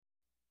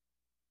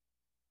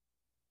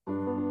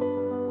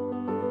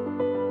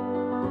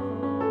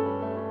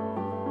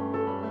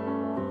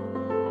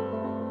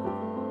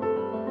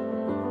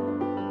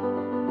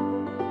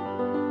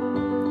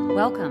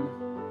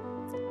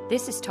Welcome.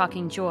 This is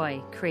Talking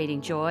Joy,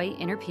 creating joy,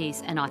 inner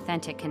peace, and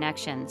authentic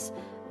connections.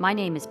 My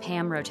name is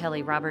Pam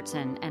Rotelli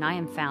Robertson, and I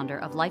am founder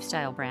of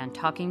lifestyle brand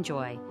Talking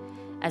Joy.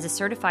 As a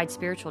certified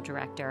spiritual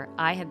director,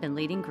 I have been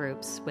leading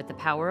groups with the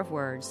power of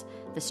words,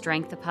 the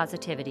strength of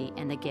positivity,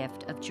 and the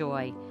gift of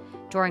joy.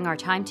 During our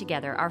time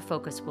together, our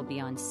focus will be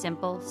on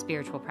simple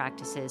spiritual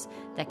practices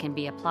that can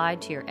be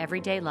applied to your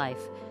everyday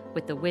life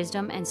with the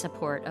wisdom and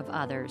support of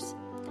others.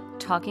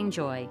 Talking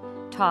Joy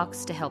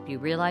talks to help you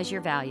realize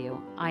your value.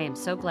 I am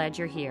so glad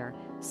you're here.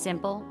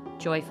 Simple,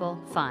 joyful,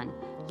 fun.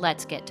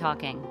 Let's get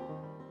talking.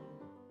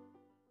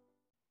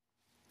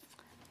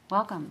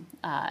 Welcome.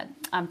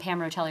 I'm Pam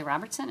Rotelli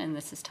Robertson, and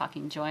this is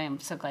Talking Joy. I'm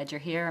so glad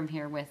you're here. I'm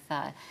here with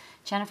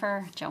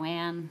Jennifer,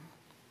 Joanne,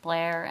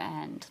 Blair,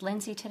 and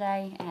Lindsay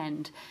today.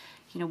 And,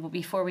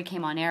 before we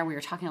came on air, we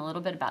were talking a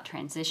little bit about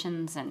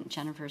transitions, and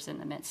Jennifer's in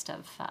the midst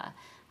of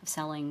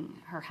selling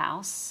her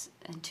house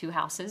and two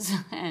houses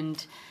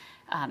and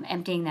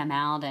emptying them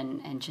out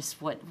and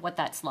just what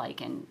that's like.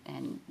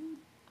 And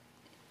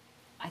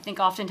I think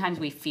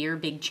oftentimes we fear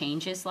big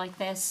changes like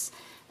this.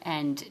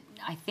 And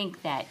I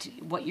think that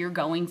what you're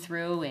going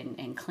through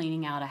and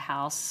cleaning out a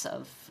house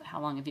of, how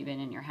long have you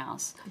been in your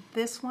house?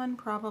 This one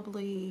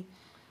probably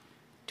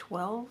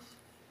 12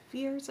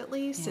 years at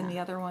least, Yeah. and the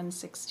other one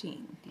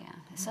 16. Yeah,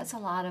 so that's a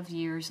lot of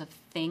years of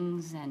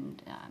things and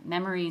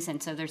memories,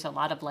 and so there's a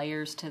lot of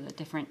layers to the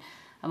different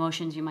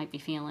emotions you might be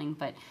feeling.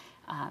 But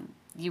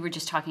you were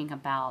just talking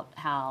about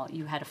how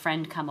you had a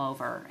friend come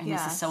over, and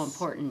This is so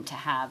important to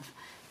have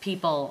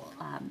people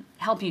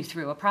help you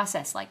through a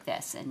process like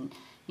this. And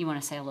you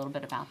want to say a little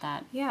bit about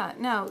that? Yeah,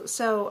 no.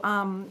 So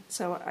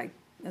I,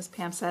 as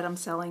Pam said, I'm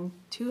selling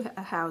two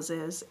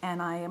houses,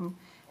 and I am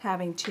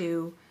having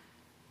to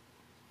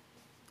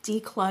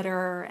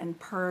declutter and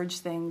purge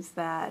things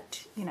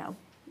that,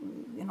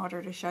 in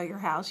order to show your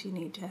house, you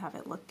need to have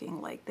it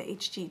looking like the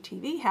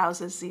HGTV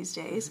houses these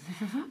days.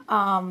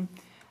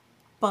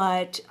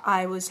 But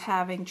I was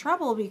having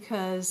trouble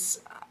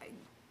because,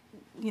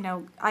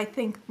 I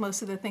think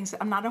most of the things,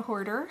 I'm not a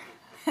hoarder,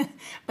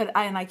 but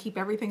I keep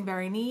everything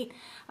very neat.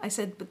 I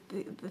said, but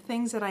the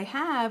things that I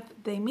have,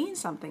 they mean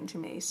something to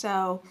me.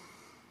 So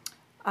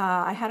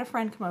I had a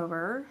friend come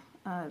over,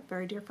 a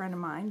very dear friend of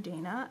mine,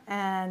 Dina,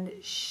 and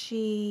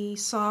she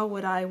saw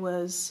what I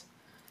was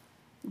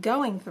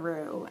going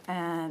through,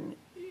 and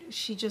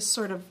she just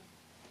sort of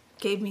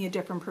gave me a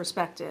different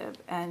perspective.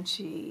 And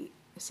she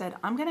said,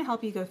 I'm going to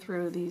help you go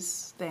through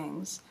these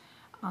things.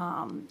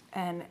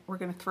 And we're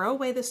going to throw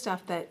away the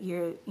stuff that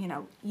you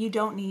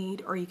don't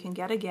need or you can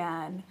get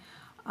again,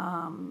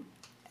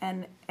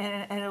 and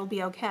it'll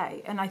be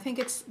okay. And I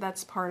think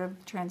that's part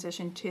of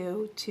transition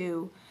too,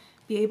 to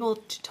be able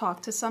to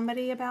talk to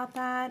somebody about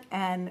that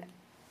and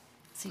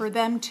for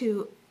them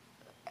to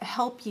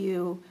help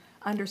you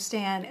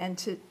understand and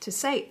to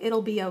say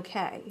it'll be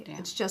okay. Yeah.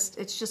 It's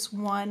just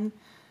one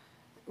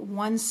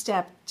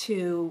step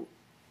to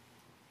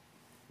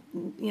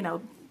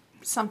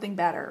something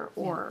better,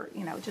 or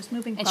just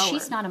moving forward. And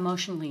she's not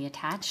emotionally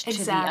attached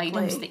to the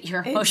items that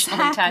you're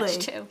emotionally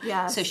attached to.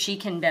 Yes. So she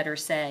can better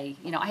say,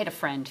 I had a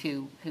friend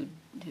who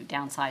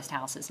downsized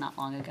houses not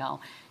long ago,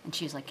 and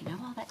she was like,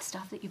 all that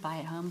stuff that you buy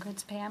at Home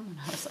Goods, Pam? And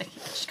I was like,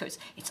 she goes,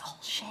 it's all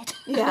shit.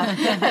 Yeah.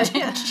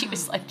 And she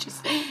was like,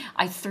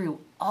 I threw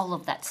all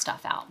of that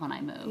stuff out when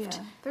I moved.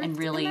 Yeah. And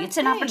really, it's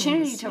an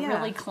opportunity to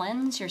really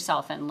cleanse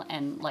yourself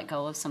and let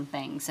go of some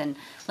things. And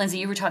Lindsay,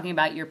 you were talking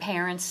about your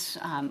parents.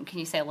 Can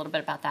you say a little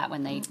bit about that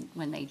when they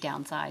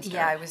downsized?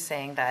 Yeah, I was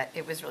saying that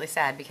it was really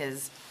sad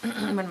because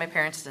when my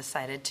parents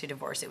decided to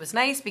divorce, it was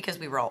nice because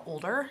we were all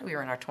older. We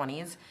were in our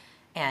 20s.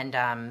 And,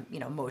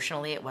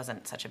 emotionally it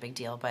wasn't such a big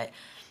deal, but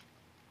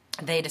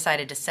they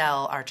decided to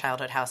sell our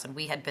childhood house, and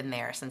we had been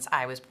there since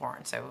I was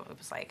born. So it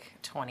was like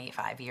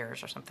 25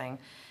 years or something.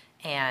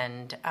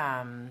 And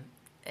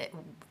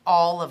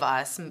all of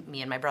us,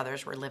 me and my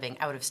brothers, were living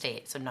out of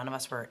state. So none of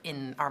us were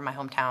in my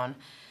hometown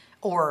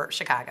or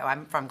Chicago.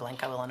 I'm from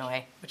Glencoe,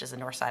 Illinois, which is the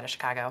north side of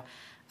Chicago.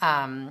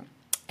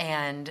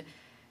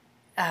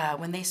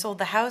 When they sold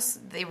the house,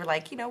 they were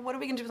like, what are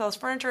we going to do with all this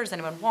furniture? Does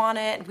anyone want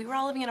it? And we were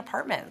all living in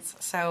apartments,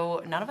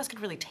 so none of us could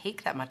really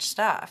take that much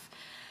stuff.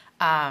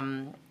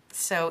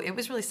 So it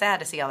was really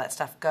sad to see all that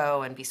stuff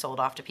go and be sold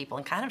off to people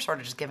and kind of sort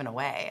of just given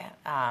away,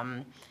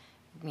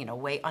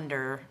 way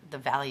under the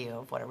value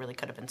of what it really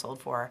could have been sold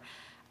for.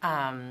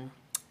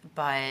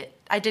 But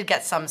I did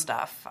get some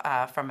stuff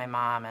from my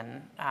mom,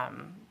 and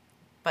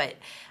but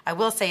I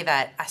will say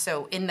that,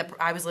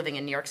 I was living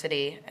in New York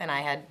City, and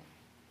I had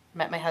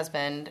met my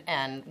husband,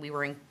 and we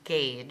were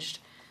engaged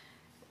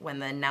when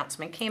the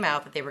announcement came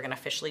out that they were going to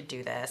officially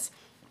do this.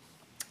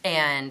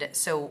 And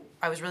so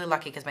I was really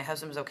lucky because my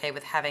husband was okay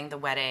with having the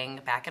wedding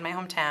back in my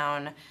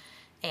hometown,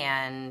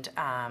 and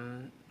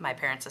my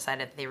parents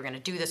decided that they were going to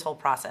do this whole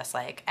process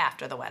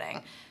after the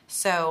wedding.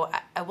 So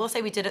I will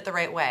say we did it the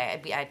right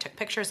way. I took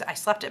pictures. I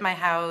slept at my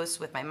house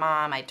with my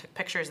mom. I took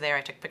pictures there.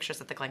 I took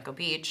pictures at the Glencoe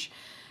Beach.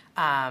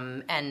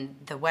 And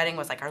the wedding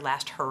was our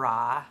last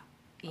hurrah,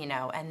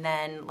 and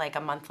then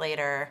a month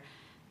later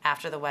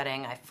after the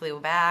wedding, I flew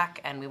back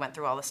and we went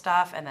through all the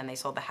stuff, and then they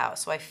sold the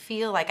house. So I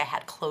feel like I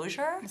had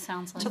closure It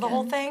sounds like to the it.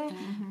 whole thing,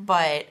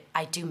 but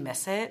I do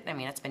miss it. I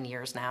mean, it's been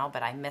years now,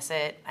 but I miss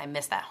it. I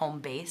miss that home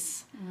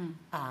base.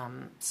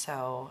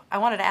 So I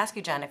wanted to ask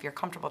you, Jen, if you're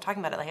comfortable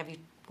talking about it. Like,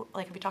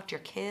 have you talked to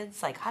your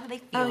kids? Like, how do they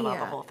feel about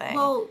the whole thing?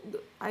 Well,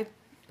 I've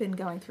been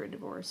going through a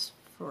divorce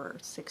for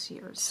 6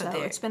 years, so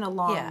it's been a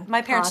long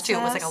my parents too.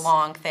 It was like a process.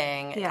 long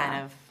thing. It Yeah.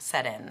 kind of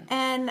set in.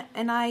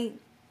 And I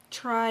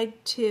tried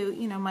to,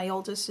 my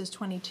oldest is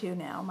 22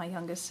 now, my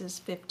youngest is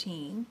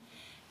 15,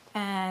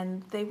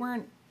 and they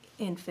weren't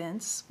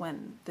infants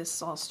when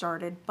this all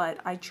started, but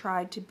I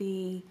tried to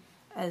be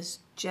as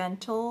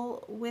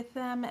gentle with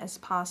them as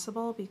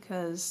possible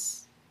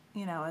because,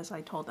 as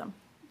I told them,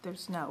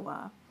 there's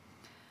no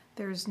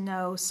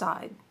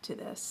side to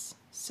this.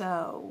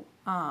 So,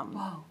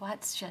 Whoa,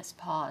 let's just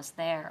pause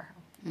there.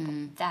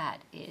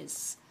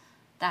 That's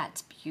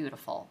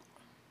beautiful.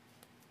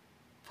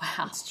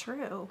 Wow. it's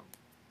true.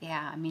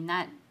 Yeah, I mean,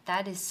 that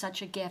is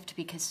such a gift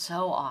because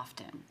so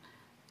often,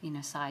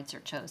 sides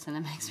are chosen. It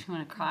makes me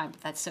want to cry, but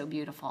that's so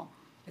beautiful.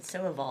 It's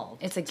so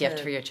evolved. It's a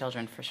gift for your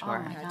children, for sure.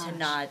 my to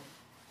gosh.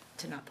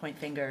 not point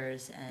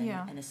fingers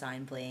Yeah. and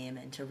assign blame,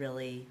 and to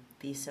really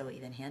be so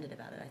even-handed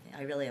about it.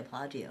 I really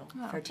applaud you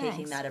for thanks.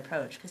 taking that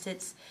approach, because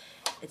it's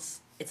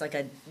like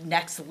a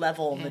next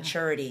level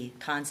maturity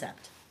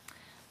concept.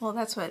 Well,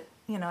 that's what,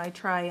 I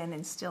try and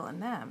instill in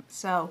them.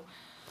 So,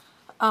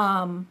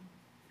 and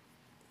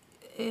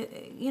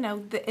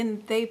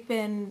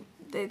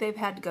they've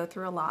had to go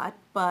through a lot,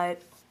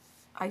 but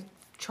I've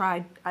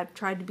tried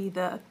to be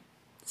the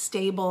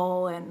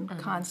stable and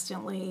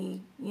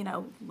constantly,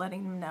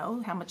 letting them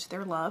know how much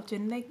they're loved,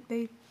 and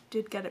they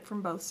did get it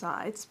from both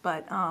sides,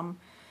 but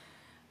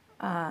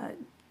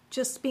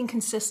just being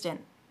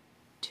consistent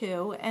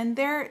too. And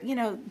they're,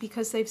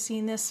 because they've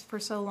seen this for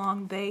so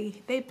long,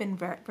 they've been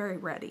very, very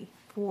ready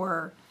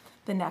for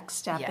the next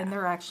step, Yeah. and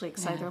they're actually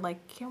excited. Yeah. They're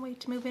like, can't wait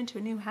to move into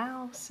a new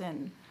house,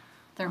 and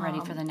They're ready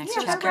for the next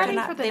yeah, chapter. they're ready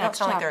They're for the they don't next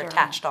sound like they're chapter.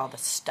 attached to all the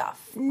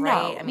stuff, no,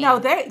 right? I mean,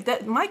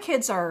 no, my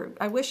kids are.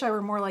 I wish I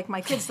were more like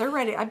my kids. They're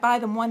ready. I buy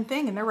them one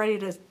thing, and they're ready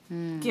to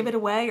give it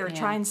away or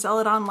try and sell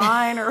it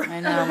online. Or I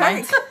know,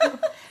 mine's-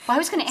 Well, I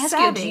was going to ask you,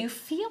 Savvy. do you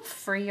feel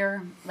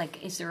freer?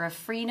 Like, is there a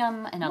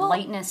freedom and a Well-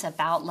 lightness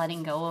about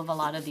letting go of a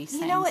lot of these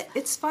things? You know,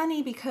 it's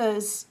funny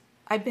because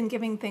I've been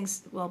bringing things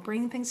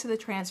to the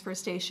transfer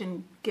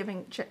station,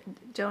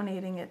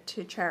 donating it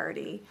to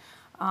charity,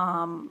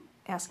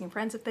 asking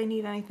friends if they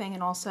need anything,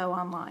 and also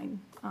online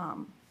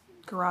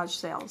garage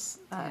sales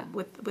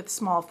with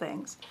small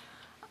things.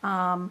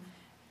 And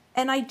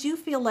I do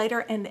feel lighter,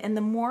 and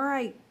the more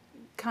I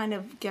kind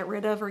of get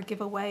rid of or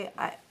give away,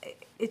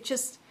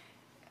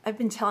 I've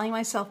been telling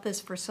myself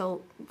this for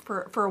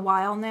a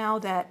while now,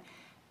 that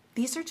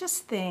these are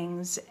just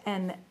things,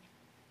 and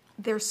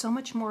there's so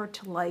much more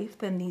to life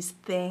than these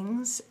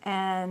things.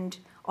 And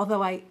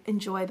although I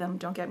enjoy them,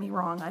 don't get me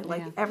wrong, I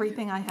like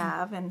everything I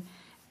have, and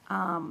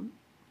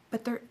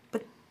but the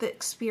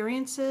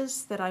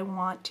experiences that I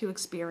want to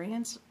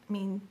experience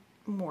mean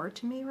more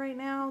to me right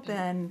now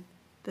than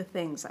the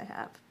things I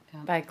have.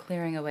 By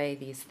clearing away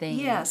these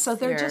things, Yeah, so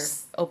they're you're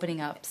just-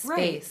 opening up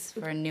Right. space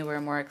for newer,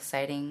 more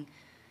exciting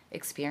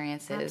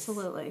experiences.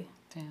 Absolutely.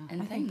 Yeah.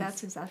 And I things, think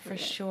that's exactly for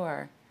it.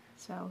 sure.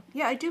 So,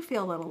 yeah, I do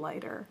feel a little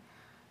lighter.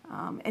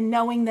 And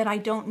knowing that I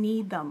don't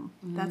need them.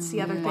 That's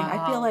the other thing.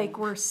 I feel like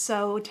we're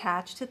so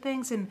attached to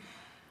things, and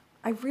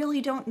I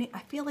really don't need, I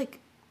feel like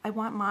I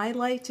want my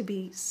life to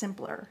be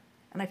simpler.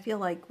 And I feel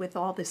like with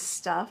all this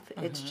stuff,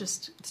 it's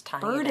just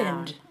tying you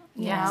burdened. down.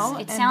 You Yes, know?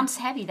 it And- sounds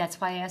heavy. That's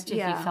why I asked you if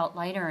Yeah. you felt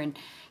lighter. And,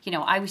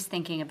 I was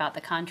thinking about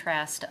the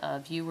contrast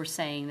of, you were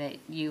saying that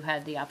you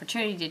had the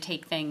opportunity to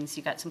take things,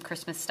 you got some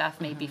Christmas stuff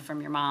maybe from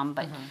your mom,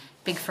 but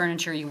big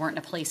furniture, you weren't in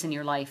a place in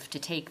your life to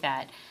take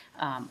that.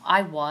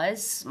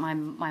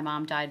 My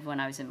mom died when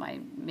I was in my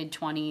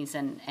mid-20s,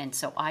 and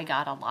so I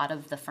got a lot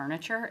of the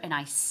furniture, and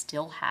I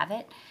still have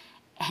it,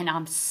 and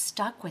I'm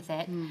stuck with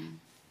it.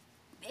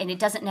 And it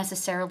doesn't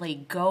necessarily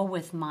go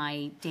with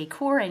my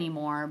decor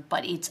anymore,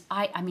 but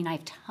I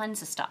have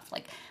tons of stuff,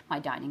 like my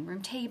dining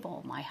room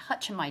table, my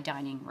hutch in my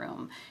dining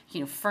room,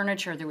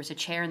 furniture. There was a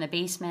chair in the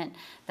basement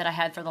that I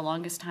had for the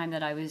longest time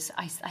that I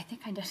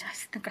think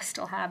I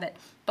still have it.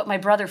 But my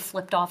brother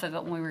flipped off of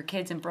it when we were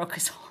kids and broke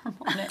his arm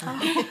on it.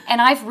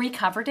 And I've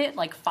recovered it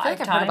like I feel 5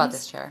 like I've times. heard about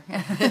this chair.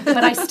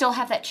 But I still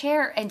have that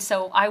chair. And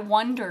so I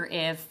wonder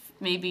if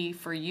maybe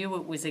for you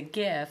it was a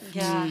gift,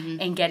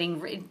 and getting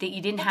that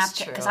you didn't have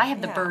to, because I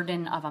have the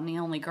burden of I'm the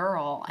only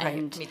girl,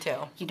 and me too.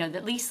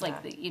 at least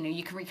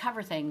you can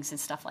recover things and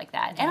stuff like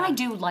that. And I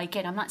do like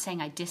it. I'm not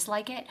saying I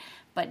dislike it,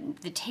 but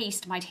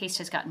my taste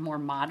has gotten more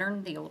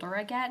modern the older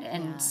I get,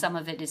 and some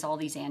of it is all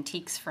these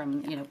antiques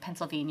from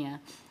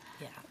Pennsylvania.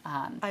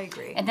 Yeah, I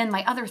agree. And then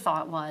my other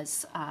thought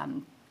was,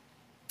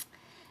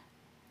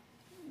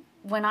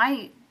 when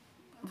I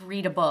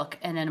read a book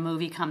and then a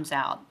movie comes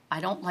out,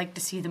 I don't like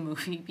to see the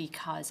movie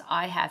because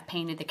I have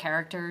painted the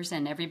characters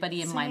and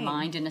everybody in my Same.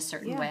 mind in a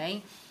certain Yeah.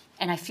 way.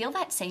 And I feel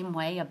that same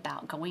way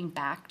about going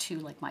back to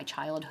like my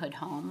childhood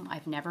home.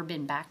 I've never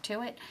been back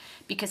to it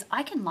because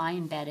I can lie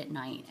in bed at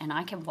night and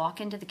I can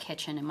walk into the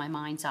kitchen in my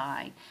mind's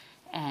eye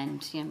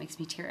and, it makes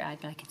me teary-eyed,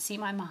 but I can see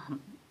my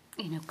mom,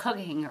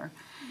 cooking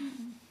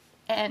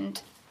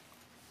and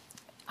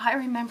I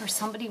remember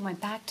somebody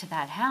went back to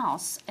that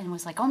house and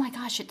was like, oh my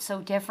gosh, it's so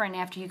different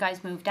after you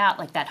guys moved out,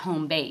 like that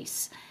home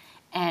base.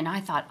 And I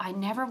thought, I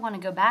never want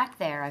to go back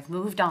there. I've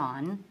moved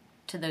on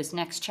to those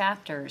next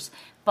chapters.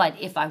 But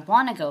if I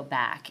want to go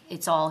back,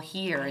 it's all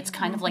here. It's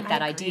kind of like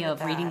that idea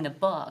of reading the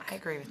book. I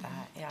agree with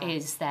that, yeah.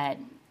 Is that,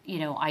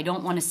 I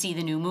don't want to see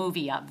the new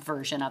movie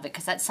version of it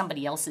because that's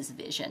somebody else's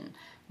vision.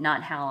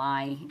 Not how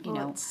I,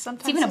 it's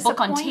it's even a book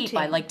on tape. I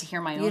disappointing. like to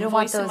hear my own You don't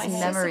want voice in those my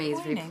head. memories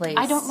disappointing. replaced.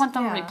 I don't want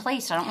them Yeah.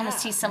 replaced. I don't want to Yeah.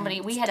 see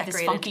somebody. We had this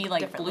decorated funky blue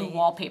differently.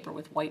 wallpaper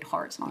with white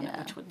hearts on it,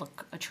 which would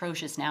look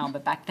atrocious now.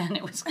 But back then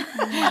it was.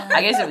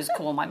 I guess it was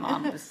cool. My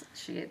mom was.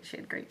 She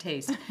had great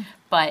taste,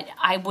 but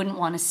I wouldn't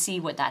want to see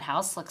what that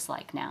house looks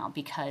like now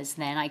because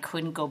then I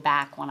couldn't go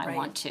back when I Right.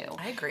 want to.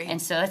 I agree. And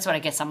so that's what I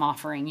guess I'm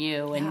offering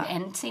you, and Yeah.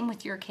 and same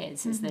with your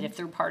kids is that if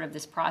they're part of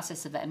this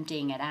process of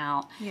emptying it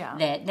out, Yeah.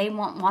 that they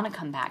won't want to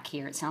come back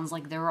here. It sounds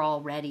like they're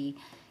all ready.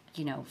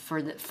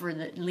 For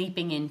the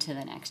leaping into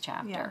the next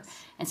chapter.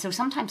 Yes. And so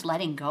sometimes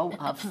letting go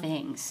of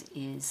things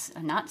is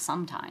not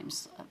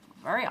sometimes,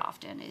 very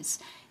often is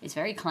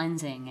very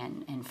cleansing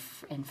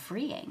and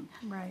freeing.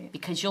 Right.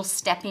 Because you'll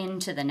step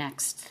into the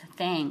next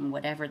thing,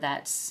 whatever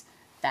that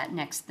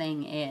next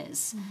thing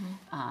is,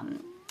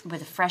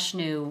 with a fresh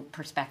new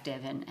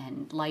perspective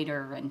and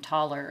lighter and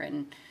taller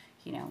and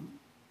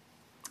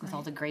with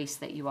all the grace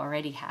that you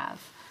already have.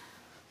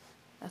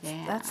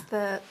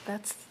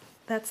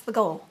 That's the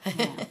goal.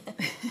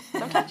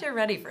 Sometimes you're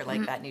ready for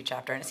like that new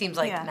chapter, and it seems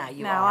like now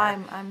you now are.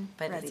 I'm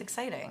but ready. it's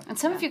exciting. And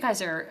some of you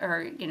guys are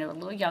a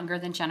little younger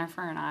than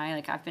Jennifer and I.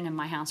 Like I've been in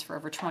my house for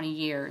over 20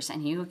 years,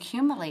 and you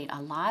accumulate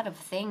a lot of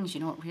things.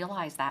 You don't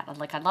realize that.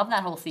 Like I love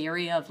that whole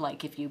theory of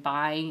like if you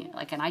buy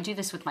and I do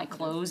this with my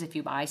clothes. If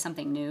you buy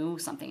something new,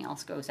 something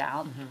else goes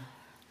out.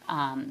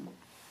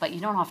 But you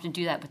don't often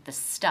do that with the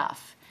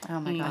stuff. Oh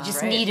my You gosh.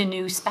 just Right. need a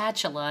new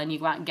spatula, and you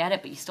go out and get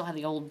it, but you still have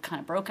the old kind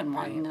of broken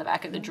one in the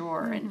back of the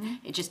drawer, and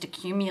it just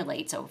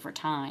accumulates over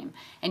time.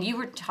 And you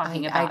were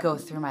talking I about go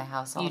through my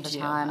house all You the do,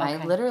 time. I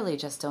okay. literally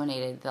just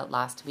donated the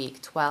last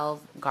week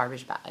 12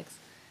 garbage bags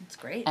It's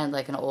great. and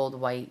like an old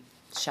white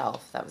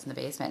shelf that was in the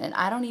basement. And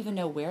I don't even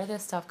know where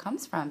this stuff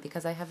comes from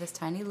because I have this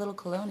tiny little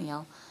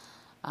colonial.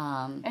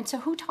 And so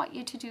who taught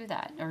you to do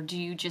that? Or are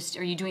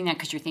you doing that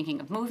because you're thinking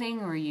of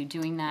moving, or are you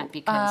doing that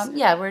because...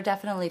 Yeah, we're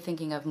definitely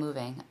thinking of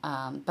moving.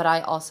 But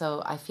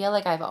I feel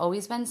like I've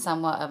always been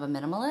somewhat of a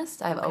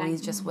minimalist. I've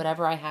always just,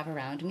 whatever I have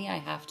around me, I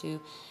have to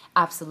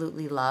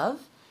absolutely love.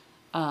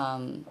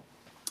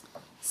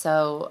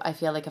 So I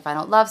feel like if I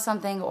don't love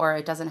something or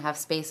it doesn't have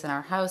space in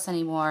our house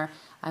anymore,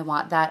 I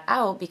want that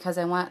out because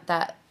I want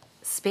that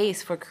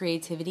space for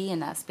creativity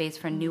and that space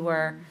for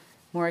newer,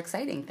 more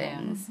exciting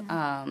things.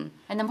 And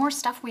the more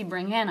stuff we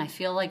bring in, I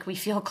feel like we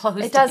feel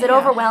close It does. to It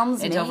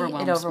overwhelms me. It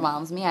overwhelms It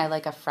overwhelms me. I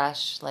like a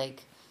fresh,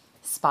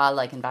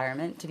 spa-like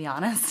environment, to be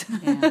honest.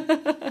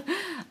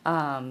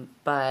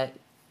 But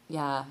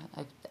yeah,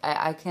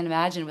 I can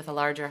imagine with a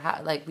larger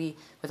house,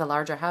 with a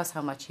larger house,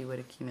 how much you would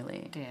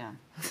accumulate. Yeah.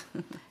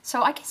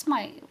 So I guess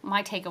my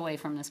takeaway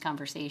from this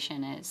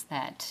conversation is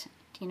that,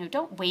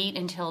 don't wait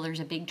until there's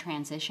a big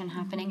transition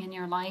happening in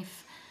your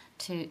life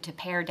to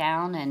pare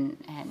down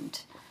and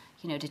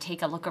to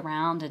take a look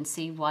around and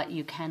see what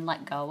you can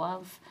let go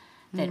of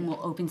that will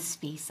open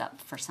space up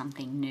for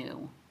something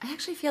new. I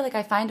actually feel like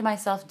I find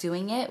myself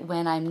doing it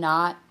when I'm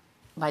not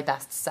my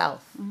best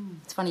self.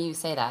 It's funny you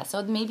say that.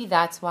 So maybe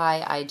that's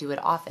why I do it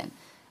often.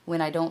 When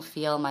I don't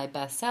feel my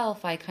best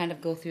self, I kind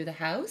of go through the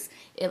house.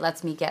 It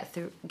lets me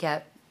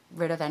get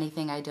rid of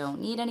anything I don't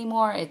need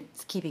anymore.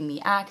 It's keeping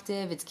me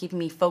active. It's keeping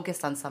me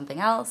focused on something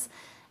else.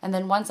 And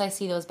then once I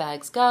see those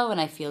bags go and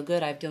I feel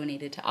good, I've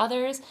donated to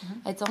others,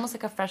 it's almost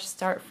like a fresh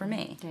start for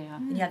me. Yeah.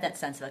 And you have that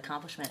sense of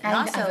accomplishment. And And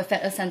I also,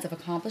 have a sense of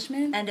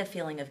accomplishment. and a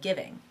feeling of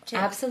giving, too.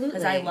 Absolutely.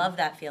 Because I love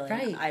that feeling.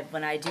 Right.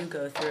 When I do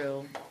go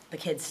through the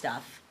kids'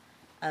 stuff,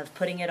 of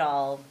putting it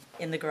all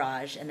in the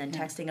garage and then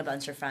texting a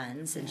bunch of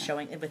friends and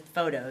showing it with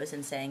photos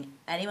and saying,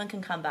 anyone can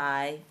come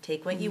by,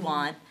 take what you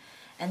want.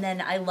 And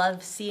then I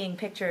love seeing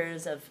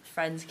pictures of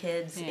friends'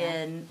 kids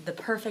in the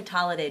perfect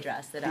holiday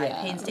dress that I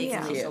Yeah.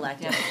 painstakingly Yeah.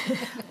 selected,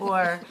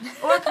 or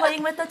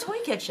playing with the toy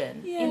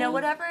kitchen,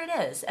 whatever it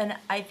is. And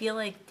I feel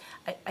like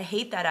I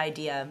hate that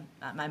idea.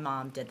 My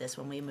mom did this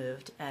when we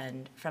moved,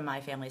 and from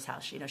my family's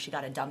house, she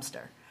got a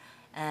dumpster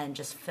and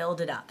just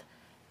filled it up,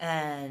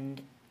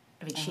 and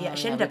I mean, she yeah,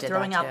 ended we up did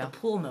throwing that out too. the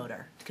pool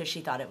motor because she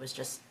thought it was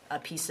just a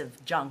piece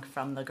of junk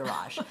from the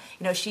garage.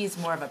 She's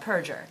more of a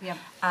purger, Yep.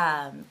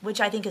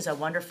 which I think is a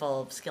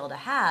wonderful skill to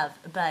have.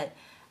 But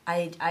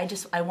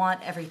I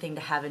want everything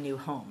to have a new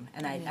home,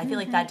 and I feel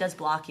like that does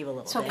block you a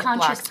little So bit.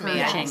 conscious blocks me,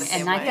 yeah, purging, the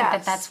same and I way. think that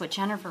Yes. that's what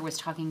Jennifer was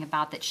talking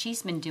about that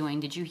she's been doing.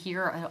 Did you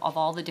hear of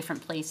all the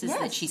different places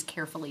that Yes. she's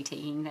carefully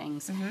taking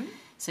things?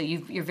 So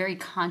you're very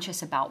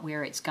conscious about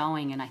where it's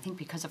going, and I think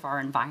because of our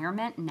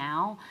environment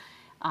now,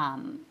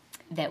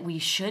 that we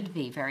should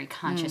be very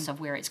conscious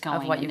of where it's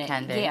going. what and you that-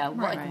 can do. Yeah,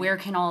 Right. like where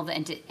can all the,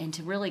 and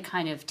to really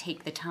kind of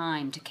take the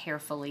time to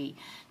carefully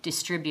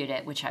distribute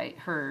it, which I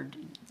heard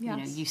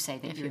Yes. you say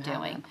that If you're you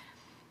have doing.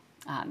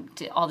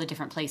 To all the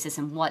different places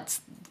and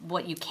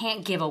what you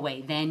can't give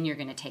away, then you're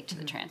going to take to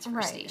the transfer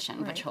Right, station,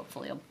 which right.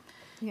 hopefully will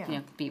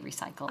Yeah. be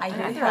recycled. I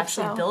hear I they're hope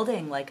actually so.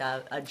 building like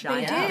a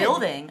giant did.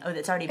 building. Oh,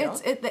 it's already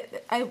built.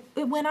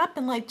 It went up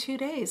in like 2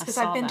 days because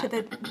I saw I've been to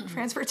that. the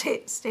transfer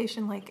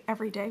station like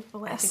every day for the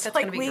last I think that's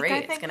like going to be week. great. I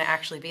It's think going to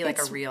actually be like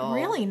it's a real,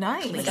 really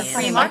nice. clean- Like a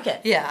flea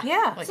market. Yeah.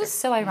 Yeah. This is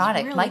so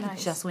ironic. really Mike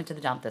nice. just went to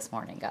the dump this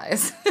morning,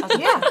 guys.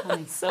 Yeah.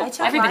 I took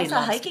Everybody Liza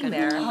loves hiking good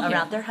there food.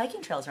 around their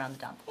hiking trails around the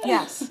dump.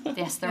 Yes.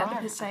 Yes, there Yeah,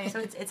 are. because I- So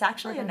it's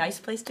actually a nice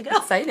place to go.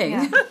 Exciting.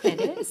 Yeah.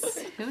 It is.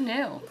 Who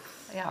knew?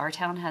 Yeah, our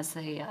town has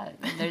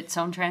its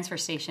own transfer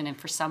station, and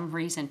for some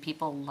reason,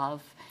 people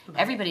love.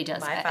 Everybody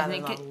does. My I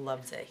think father-in-law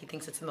loves it. He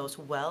thinks it's the most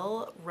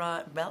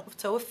well-run,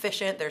 so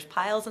efficient. There's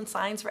piles and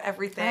signs for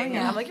everything.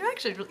 And I'm like,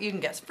 you can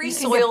get free can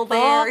soil get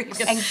there. You books.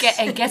 can-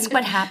 and guess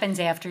what happens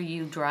after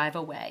you drive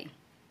away?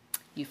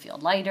 You feel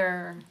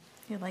lighter.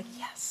 You're like,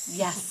 yes.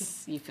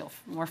 Yes, you feel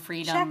more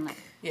freedom. Check.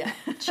 yeah.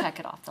 Check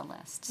it off the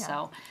list.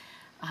 Yeah.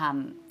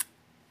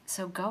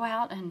 So go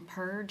out and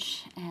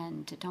purge,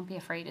 and don't be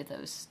afraid of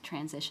those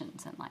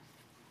transitions in life.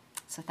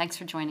 So thanks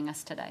for joining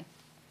us today.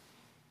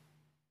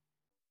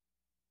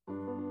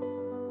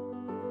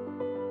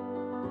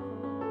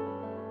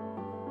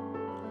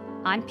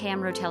 I'm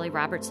Pam Rotelli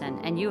Robertson,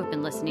 and you have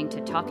been listening to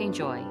Talking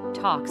Joy,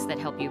 talks that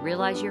help you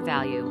realize your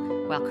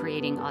value while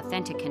creating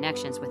authentic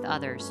connections with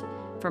others.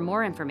 For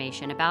more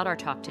information about our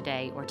talk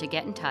today or to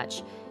get in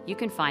touch, you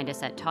can find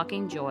us at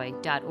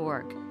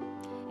talkingjoy.org.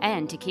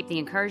 And to keep the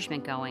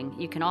encouragement going,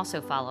 you can also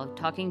follow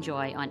Talking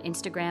Joy on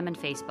Instagram and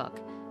Facebook.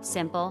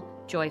 Simple,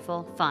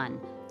 joyful, fun.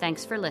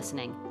 Thanks for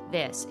listening.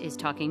 This is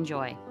Talking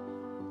Joy.